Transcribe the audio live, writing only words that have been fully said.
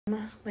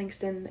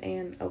Langston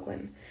and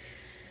Oakland.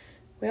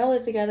 We all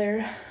live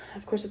together,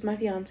 of course, with my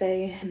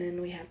fiance, and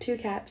then we have 2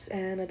 cats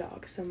and a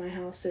dog. So my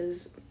house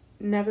is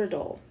never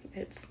dull.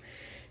 It's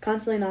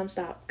constantly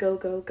nonstop, go,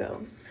 go,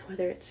 go.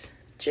 Whether it's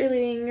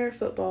cheerleading or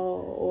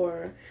football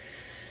or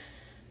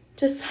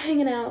just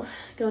hanging out,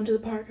 going to the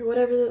park or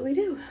whatever that we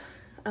do.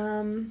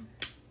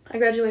 I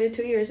graduated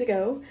 2 years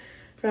ago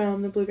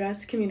from the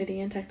Bluegrass Community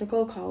and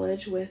Technical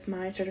College with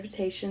my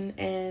certification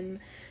in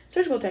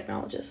surgical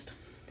technologist.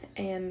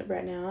 And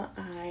right now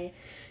I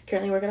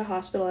currently work at a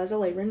hospital as a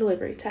labor and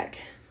delivery tech.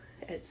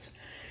 It's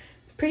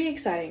pretty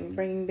exciting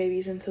bringing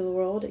babies into the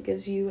world. It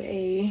gives you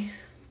a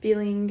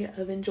feeling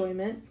of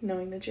enjoyment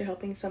knowing that you're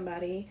helping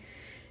somebody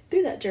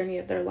through that journey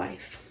of their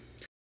life.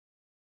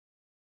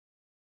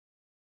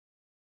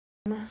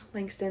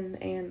 Langston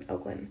and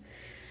Oakland.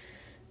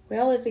 We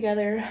all live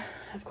together,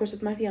 of course,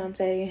 with my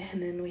fiance,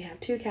 and then we have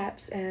 2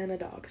 cats and a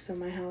dog. So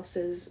my house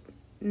is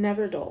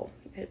never dull.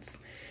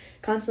 It's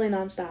constantly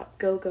nonstop,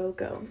 go, go,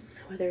 go.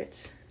 Whether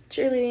it's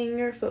cheerleading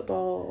or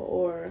football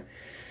or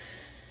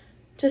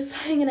just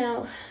hanging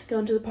out,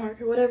 going to the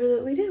park or whatever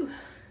that we do.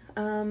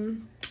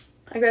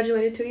 I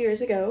graduated 2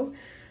 years ago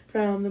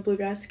from the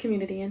Bluegrass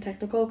Community and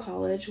Technical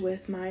College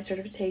with my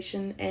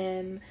certification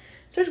in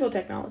surgical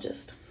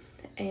technologist.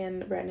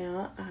 And right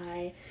now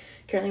I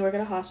currently work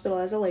at a hospital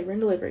as a labor and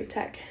delivery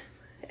tech.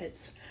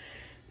 It's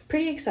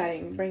pretty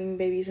exciting bringing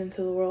babies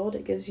into the world.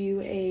 It gives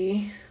you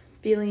a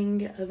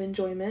feeling of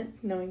enjoyment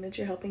knowing that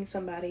you're helping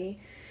somebody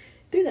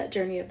through that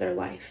journey of their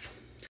life.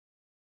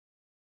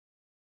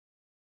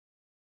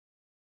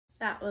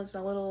 That was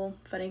a little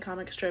funny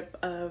comic strip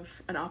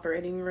of an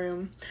operating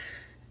room.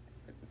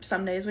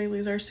 Some days we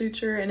lose our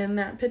suture, and in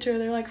that picture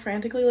they're like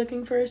frantically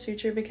looking for a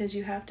suture because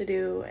you have to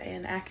do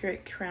an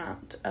accurate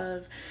count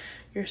of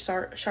your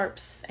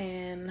sharps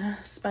and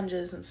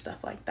sponges and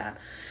stuff like that.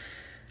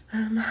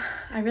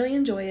 I really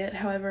enjoy it.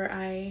 However,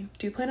 I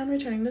do plan on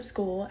returning to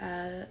school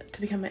to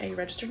become a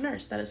registered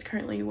nurse. That is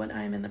currently what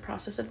I'm in the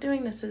process of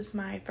doing. This is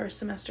my first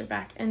semester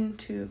back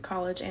into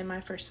college and my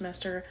first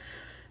semester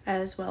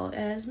as well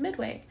as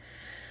midway.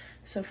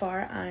 So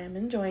far, I am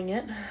enjoying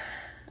it.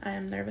 I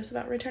am nervous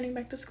about returning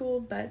back to school,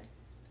 but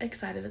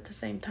excited at the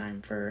same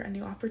time for a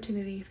new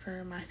opportunity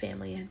for my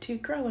family and to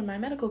grow in my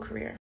medical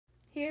career.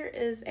 Here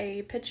is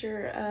a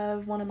picture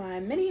of one of my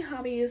many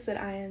hobbies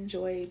that I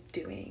enjoy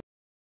doing.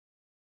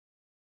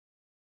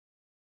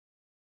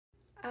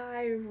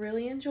 I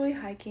really enjoy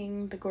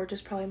hiking. The gorge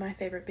is probably my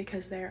favorite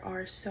because there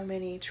are so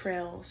many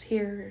trails.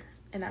 Here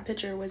in that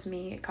picture was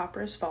me at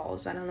Copperas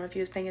Falls. I don't know if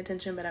you was paying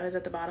attention, but I was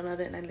at the bottom of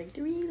it and I looked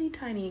really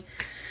tiny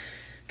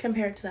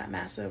compared to that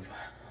massive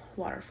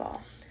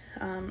waterfall.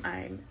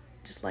 I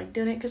just like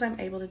doing it because I'm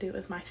able to do it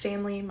with my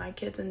family. My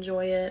kids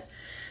enjoy it.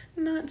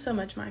 Not so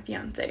much my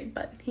fiance,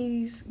 but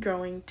he's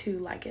growing to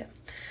like it.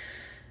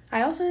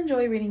 I also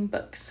enjoy reading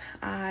books.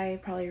 I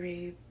probably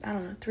read,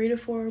 3 to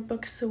 4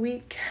 books a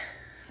week.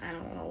 I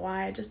don't know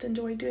why, I just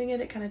enjoy doing it.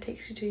 It kind of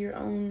takes you to your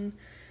own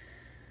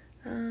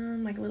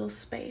like little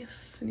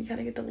space, and you kind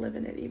of get to live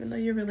in it even though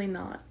you're really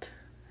not.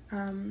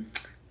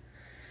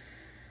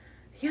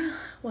 Yeah,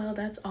 well,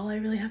 that's all I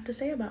really have to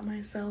say about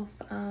myself.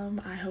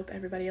 I hope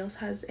everybody else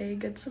has a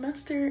good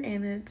semester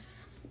and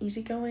it's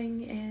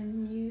easygoing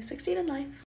and you succeed in life.